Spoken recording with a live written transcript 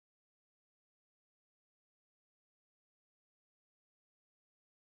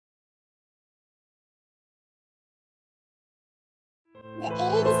The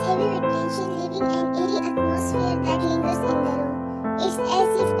air is heavy with tension, leaving an eerie atmosphere that lingers in the room. It's as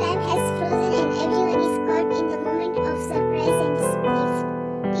if time has frozen and everyone is caught in the moment of surprise and disbelief.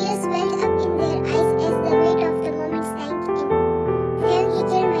 Tears welled up in their eyes as the weight of the moment sank in. Then he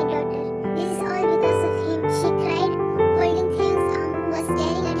killed my daughter. This is all because of him, she cried, holding Theo's arm, who was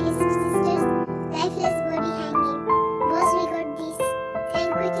staring at his sister's lifeless body hanging. Boss, we got this. Theo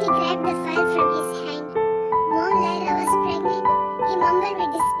quickly grabbed the file from his hand. Mom, Lyra was pregnant. He mumbled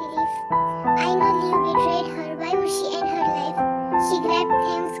with disbelief. I know Liu betrayed her. Why would she end her life? She grabbed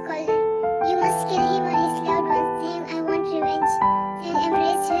Theo's collar. You must kill him or his loved ones. Theo, I want revenge. Theo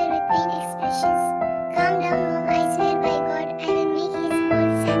embraced her with pained expressions. Calm down, Mom. I swear by God, I will make his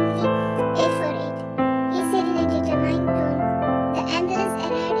whole family pay for it, he said in a determined tone. The ambulance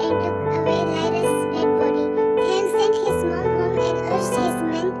arrived and took away Lyra's dead body. Theo sent his mom home and urged his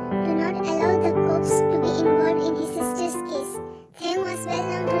men to not allow the cops to be involved in his sister's case. Theo was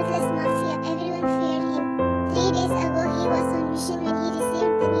well-known ruthless mafia. Everyone feared him. 3 days ago, he was on mission when he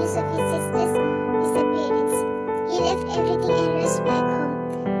received the news of his sister's disappearance. He left everything and rushed back home.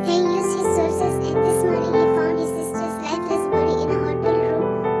 Theo used his sources, and this morning he found his sister's lifeless body in a hotel room,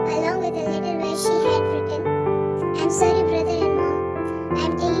 along with a letter where she had written, I'm sorry, brother and mom.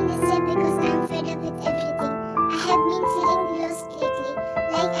 I'm taking this step because I'm fed up with everything. I have been feeling lost lately,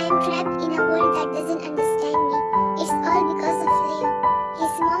 like I'm trapped in a world that doesn't understand me. It's all because of Leo.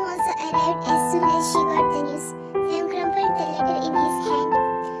 His mom also arrived as soon as she got the news. Theo crumpled the letter in his hand.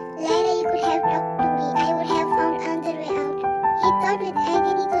 Lyra, you could have talked to me. I would have found another way out, he thought with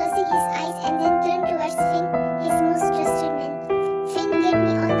agony, closing his eyes and then turned towards Finn, his most trusted man. Finn, get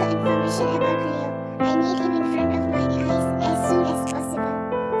me all the information about Leo. I need him in front of my eyes as soon as possible.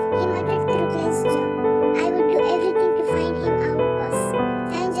 He muttered through clenched jaw. I would do everything to find him out, boss.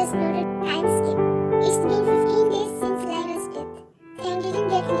 Theo just noted time skip. It's been 15 days since Lyra's death. Theo didn't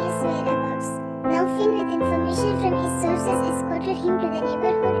get Leo's whereabouts. Now Finn, with information from his sources, escorted him to the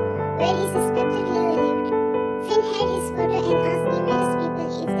neighborhood where he suspected Leo lived. Finn had his photo and asked numerous people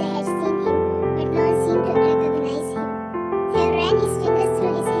if they had seen him, but no one seemed to recognize him. Theo ran his fingers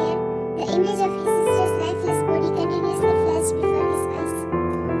through his hair. The image of his sister's lifeless body continuously flashed before his eyes.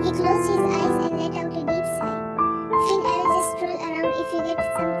 He closed his eyes and let out a deep sigh. Finn, I will just stroll around. If you get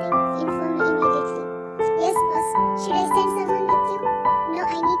something, inform me immediately. Yes, boss. Should I send someone with you? No,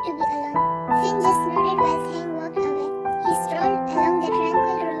 I need to be alone. Finn just nodded while Theo walked away. He strolled along the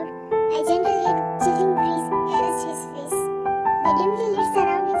tranquil road. A gentle yet chilling breeze caressed his face. The dimly lit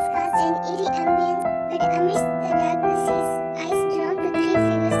surroundings cast an eerie ambience, but amidst the darkness his eyes drawn to 3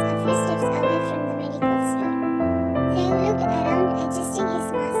 figures a few steps away from the medical store. Theo looked around, adjusting his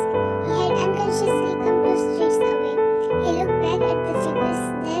mask. He had unconsciously come 2 streets away. He looked back at the figures.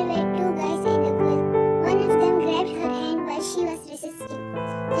 There were 2 guys and a girl. One of them grabbed her hand while she was resisting.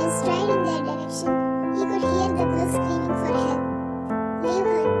 Then stride in their direction. He could hear the girl screaming for help. Leave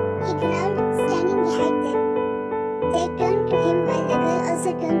her, he growled, standing behind them. They turned to him while the girl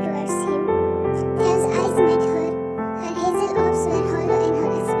also turned towards him. Theo's eyes met her. Her hazel orbs were hollow and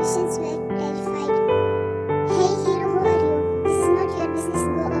her expressions were terrified. Hey hero, who are you? This is not your business,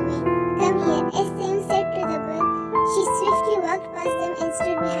 go away. Come here, as Theo said to the girl. She swiftly walked past them and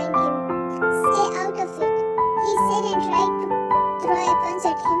stood behind him. Stay out of it, he said and tried to throw a punch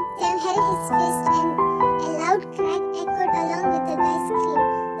at him. Theo held his fist and a loud crack echoed along with the guy's scream.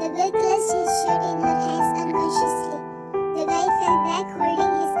 The girl clutched his shirt in her hands unconsciously. The guy fell back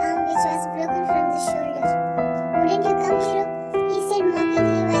holding his arm, which was broken from the shoulder. Wouldn't you come, hero? He said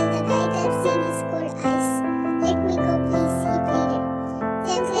mockingly while the guy gulped in his cold eyes. Let me go, please, he pleaded.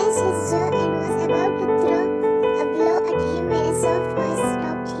 Theo clenched his jaw and was about to throw a blow at him when a soft voice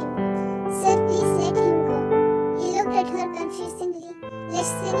stopped him. Sir, please let him go. He looked at her confusedly.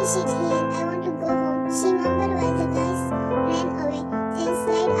 Let's finish it here. I want to go home, she mumbled while the guys ran away. Theo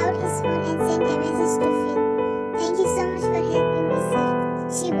slid out his phone and sent a message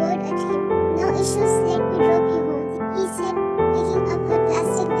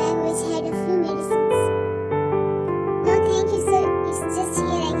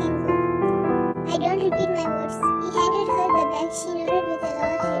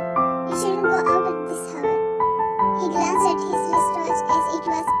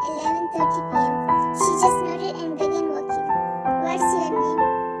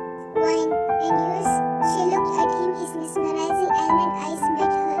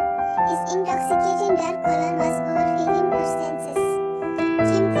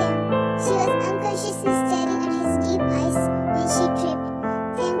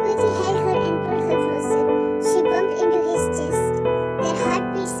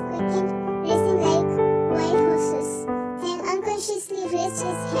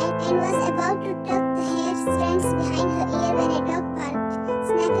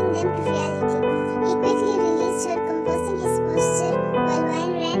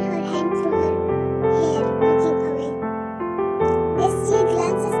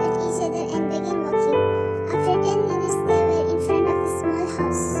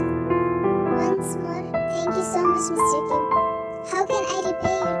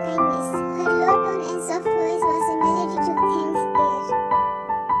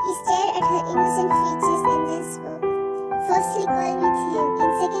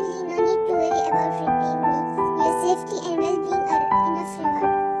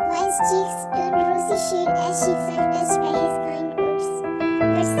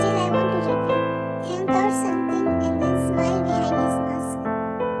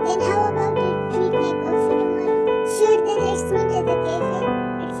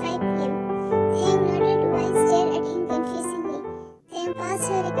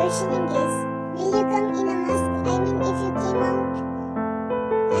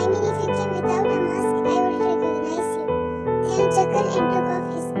and took off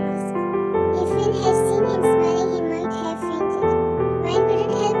his mask. If Finn had seen him smiling, he might have fainted. Wine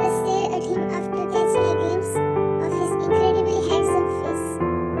couldn't help but stare at him after catching a glimpse of his incredibly handsome face.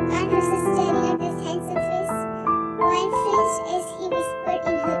 Can't resist staring at this handsome face. Wine flinched as he whispered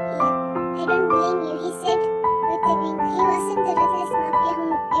in her ear. I don't blame you, he said with a wink. He wasn't the ruthless mafia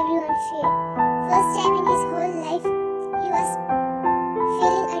whom everyone feared. First time in his whole life, he was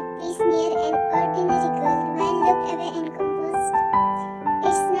feeling at peace near an ordinary girl. Wine looked away and composed.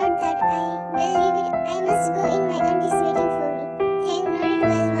 It's not that well, leave it. I must go in, my aunt is waiting for me. Thank nodded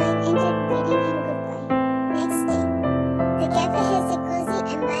while Wine entered, bidding him goodbye. Next day, the cafe has a cozy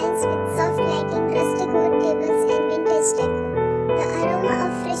ambience with soft lighting, rustic wood tables and vintage decor. The aroma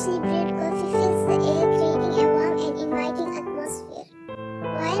of freshly brewed coffee fills the air, creating a warm and inviting atmosphere.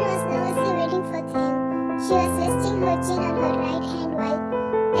 Wine was nervously waiting for Theo. She was resting her chin on her right hand while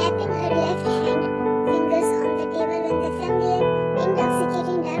tapping her left hand fingers on the table when the familiar,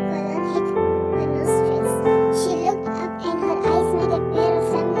 intoxicating dark cologne hit her nostrils. She looked up and her eyes met a pair of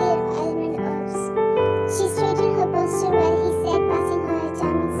familiar almond orbs. She straightened her posture while he said, passing her a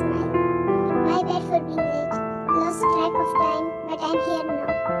charming smile. My bad for being late. Lost track of time, but I'm here now.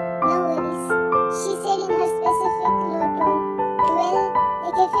 No worries, she said in her specific low tone. Well,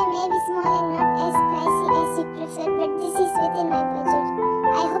 the cafe may be small and not as pricey as you prefer, but this is within my budget.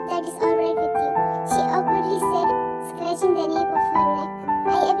 I hope that is alright with you, she awkwardly said, scratching the nape of her neck.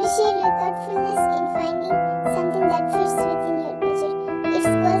 I appreciate your thoughtfulness in finding something that fits within your budget. It's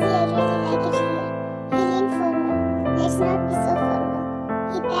cozy, I really like it here. He leaned forward. Let's not be so formal.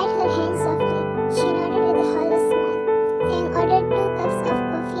 He pat her hand softly. She nodded with a hollow smile. Thang ordered 2 cups of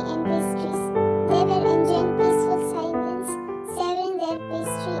coffee and pastries. They were enjoying peaceful silence, savoring their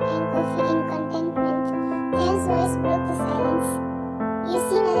pastry and coffee in contentment. Thang's voice broke the silence. You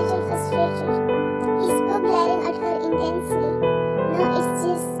seem a little frustrated. He spoke, glaring at her intensely. No, it's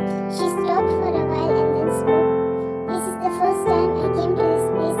just... She stopped for a while and then spoke. This is the first time I came to this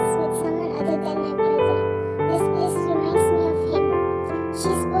place with someone other than my brother. This place reminds me of him.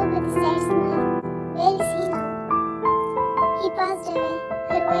 She spoke with a sad smile. Where is he now? He passed away.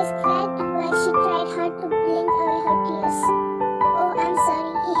 Her voice cracked while she tried hard to blink away her tears. Oh, I'm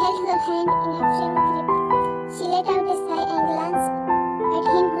sorry. He held her hand in a firm grip. She let out a sigh and glanced at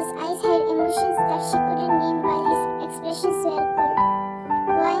him whose eyes had emotions that she couldn't name while his expressions were cold.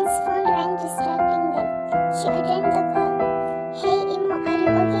 Wine's phone rang, distracting them. She attended the call. Hey, Imo, are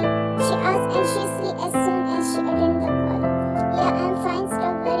you okay? She asked anxiously as soon as she attended the call. Yeah, I'm fine.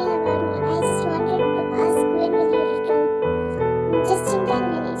 Stop worrying about me. I just wanted to ask, when will you return? Just in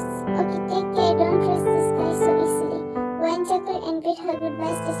 10 minutes. Okay, take care. Don't trust this guy so easily. Wine chuckled and bid her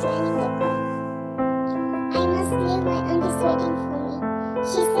goodbyes, declining the call. I must leave. My aunt is waiting for me,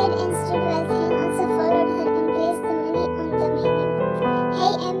 she said instead while Thang also followed her and placed the money on the menu.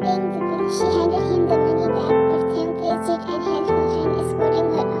 Hey, I'm paying the bill. She handed him the money back, but Thang placed it and held her hand, escorting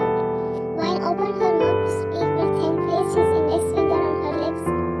her out. Wine opened her mouth to speak, but Thang placed his index finger on her lips,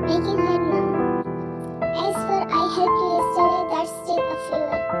 making her numb. As for I helped you yesterday, that's still a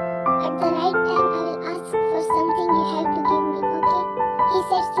favor. At the right time, I will ask for something you have to give me, okay? He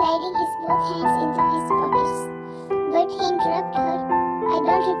said, sliding his both hands into his pockets. But he interrupted her. I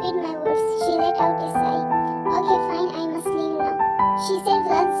don't repeat my words. She let out a sigh. Okay, fine, I must leave now, she said,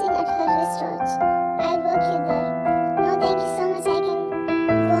 glancing at her wristwatch. I'll walk you there. No, thank you so much. I can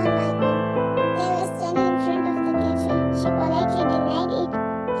go on my own. They were standing in front of the cafe. She politely denied it,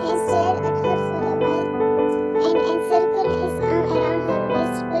 then stared at her for a while and encircled his arm around her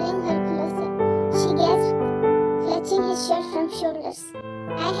waist, pulling her closer. She gasped, clutching his shirt from shoulders.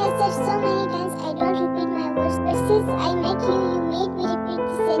 I have said so many times I don't repeat my words, but since I met you, you made me repeat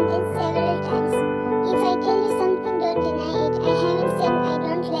the sentence several times. If I tell you something, don't deny it. I haven't said I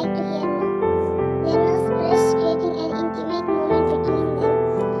don't like to hear no. Their nose brushed, creating an intimate moment between them.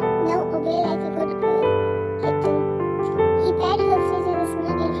 Now obey like a good girl, kitten. He pat her face with a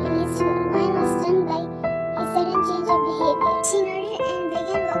smile and released her. Wine was stunned by his sudden change of behavior. She nodded and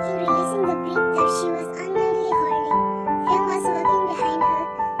began walking, releasing the grip that she was unknowingly holding. Thang was walking behind her.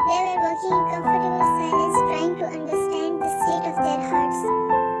 They were walking in comfortable silence, trying to understand the state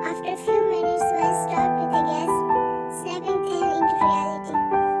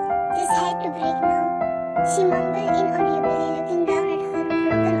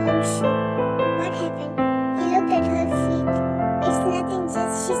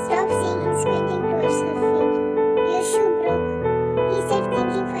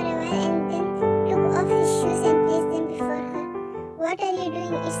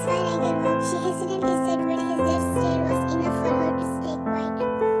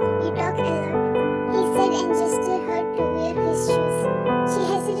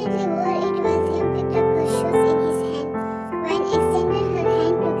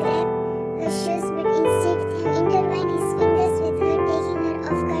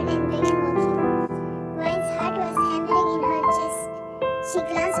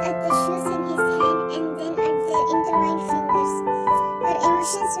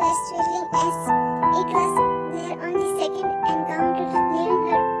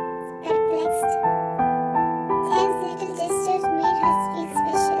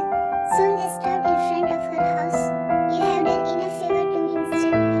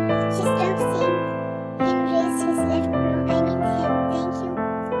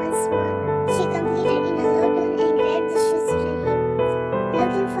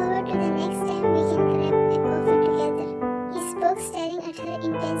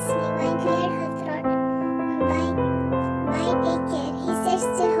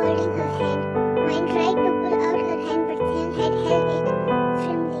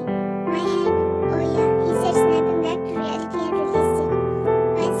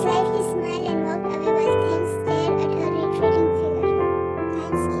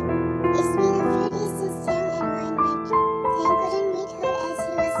landscape. It's been a few days since 𝐶𝐞 and 𝐌𝐚 met. 𝐶𝐞 couldn't meet her as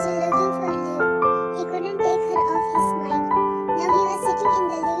he was still looking for Liu. He couldn't take her off his mind. Now he was sitting in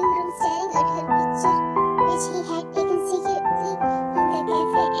the living room staring at her picture, which he had taken secretly in the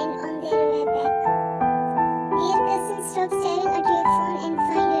cafe and on their way back. Dear cousin, stop staring at your phone and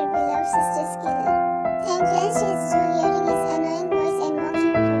find your beloved sister's killer. 𝐶𝐞 clenched his jaw, hearing his annoying voice and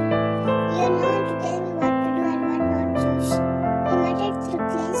mocking tone. You're no one to tell me what to do and what not, Josh, he muttered through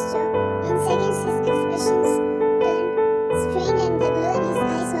clenched jaw. In seconds his expressions turned strained and the glow in his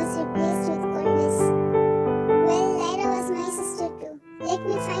eyes was replaced with coldness. Well, Lyra was my sister too. Let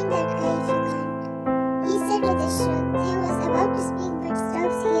me find that guy if you can't, he said with a shrug. 𝐶𝐞 was about to speak but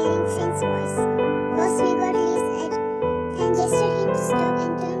stopped hearing Finn's voice. Boss, we got Liu's ad. 𝐶𝐞 gestured him to stop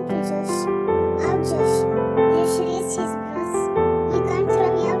and turned to Josh. Out, Josh. Josh raised his brows. You can't throw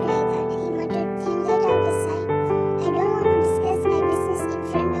me out like that, he muttered. 𝐶𝐞 let out a sigh. I don't want to discuss my business in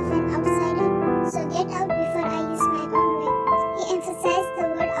front of an outsider, so get out before I use my own way. He emphasized the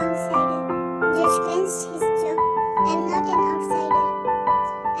word outsider. Josh clenched his jaw. I'm not an outsider.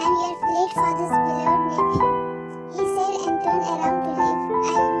 I'm your late father's beloved nephew, he said and turned around to leave.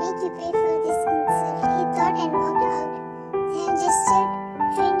 I'll make you pay for this insult, he thought and walked out. 𝐶𝐞 gestured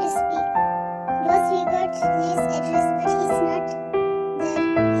Finn to speak. Boss, we got Liu's address but he's not there.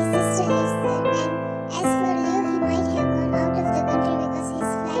 His sister lives there, and as for Liu, he might have gone out of the country because his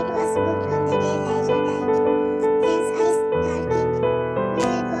flight was booked on the day Lyra died. 𝐶𝐞's eyes darkened. We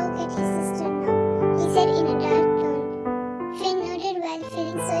will go get his sister now, he said in a dark tone. Finn nodded while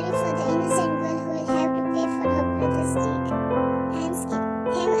feeling sorry for the innocent girl who will have to pay for her brother's deed. Time skip.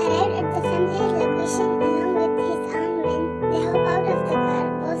 𝐶𝐞 arrived at the familiar location along with his armed men. They hopped out of the car,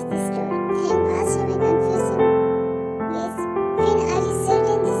 both the store. 𝐶𝐞 passed him a confusing gaze. Finn, are you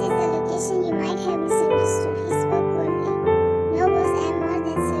certain this is the location? You might have misunderstood, he spoke coldly. No, boss, I am more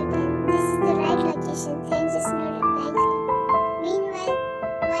than certain. This is the right location, 𝐶𝐞 just nodded blankly. Meanwhile,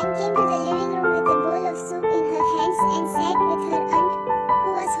 𝐌𝐚 came to the living room with a bowl of soup in her hands and sat with her aunt, who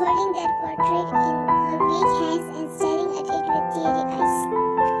was holding their portrait in her weak hands and staring at it with teary eyes.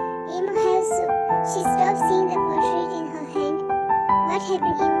 𝐸mo, have soup. She stopped seeing the portrait in her hand. What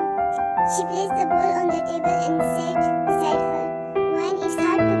happened, 𝐸mo? She placed the bowl on the table and sat beside her. 𝐌𝐚, it's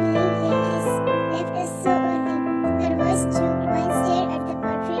hard to believe Liu has left us so early. Her voice choked. 𝐌𝐚 stared at the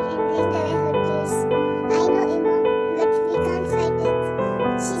portrait and blinked away her tears. I know, 𝐸mo, but we can't fight death,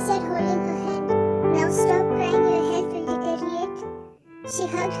 she said, holding her hand. Now stop crying, your health will deteriorate. She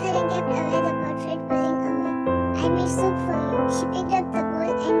hugged her and kept away the portrait, pulling away. I made soup for you. She picked up the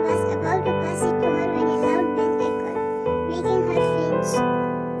bowl and was about to pass it to her when a loud bang echoed, making her flinch.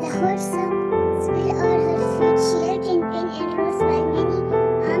 The hot soup spilled over her feet. She yelped in pain and rose while many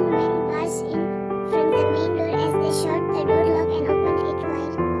armed men barged in from the main door as they shot the door lock and opened it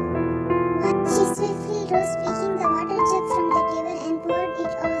wide. She swiftly rose, picking the water jug from the table and poured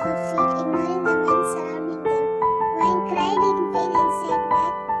it over her feet, ignoring the men surrounding them. 𝐌𝐚 cried in pain and sat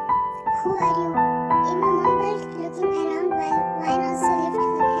back. Who are you? 𝐸mo mumbled, looking around while 𝐌𝐚 also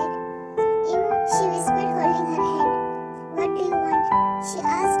lifted her head. 𝐸mo, she whispered, holding her hand. What do you want? She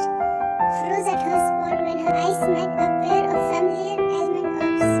asked, froze at her spot when her eyes met a pair of familiar almond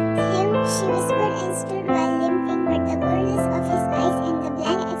orbs. 𝐶𝐞, she whispered and stood while limping, but the coldness of his eyes and the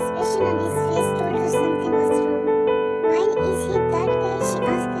blank expression on his face told her something was wrong. 𝐌𝐚, is he that guy? She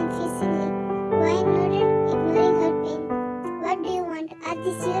asked confusedly. 𝐌𝐚 nodded, ignoring her pain. What do you want? Are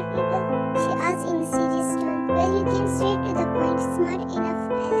these your people? She asked in a serious tone. Well, you came straight to the point. Smart enough.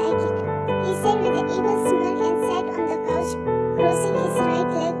 I like it, he said with an evil smirk and sat on the couch, crossing his right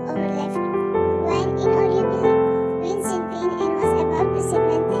leg over left. 𝐌𝐚 inaudibly winced in pain and was about to sit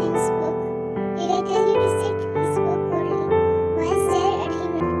when 𝐶𝐞 spoke. Did I tell you to sit? He spoke coldly. 𝐌𝐚 stared at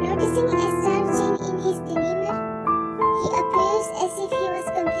him, noticing a stark change in his demeanor. He appears as if he was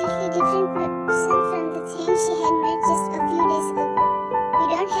a completely different person from the 𝐶𝐞 she had met just a few days ago. We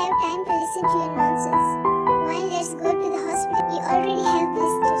don't have time to listen to your nonsense. 𝐌𝐚, let's go to the hospital. We already have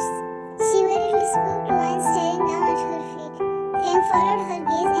blisters. She worriedly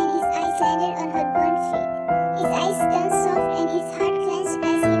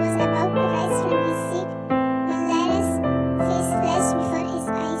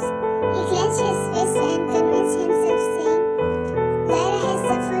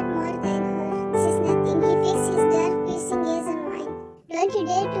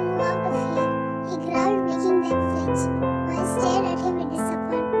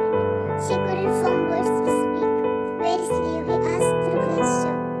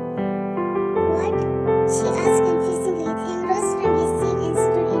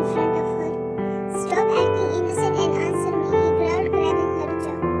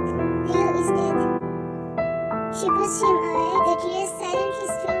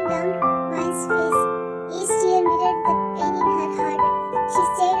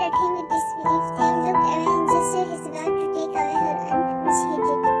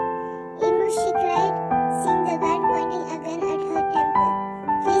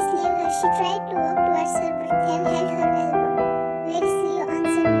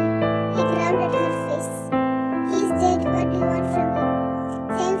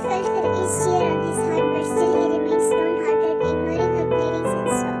tears tear on his heart, but still he remains stone-hearted, ignoring her pleadings and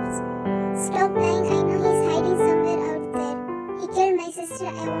sobs. Stop lying, I know he's hiding somewhere out there. He killed my sister, I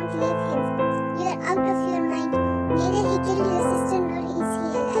won't leave him. You are out of your mind. Neither he killed your sister nor is he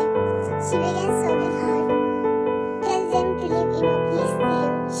alive. She began sobbing hard. Tell them to leave Imo, please, Theo.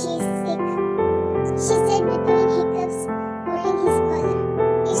 She is sick. She said between hiccups, holding his collar.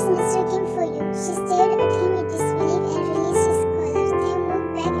 It's Mr. Kim for you. She stared at him in disbelief and released his collar. Theo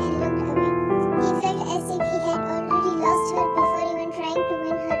moved back and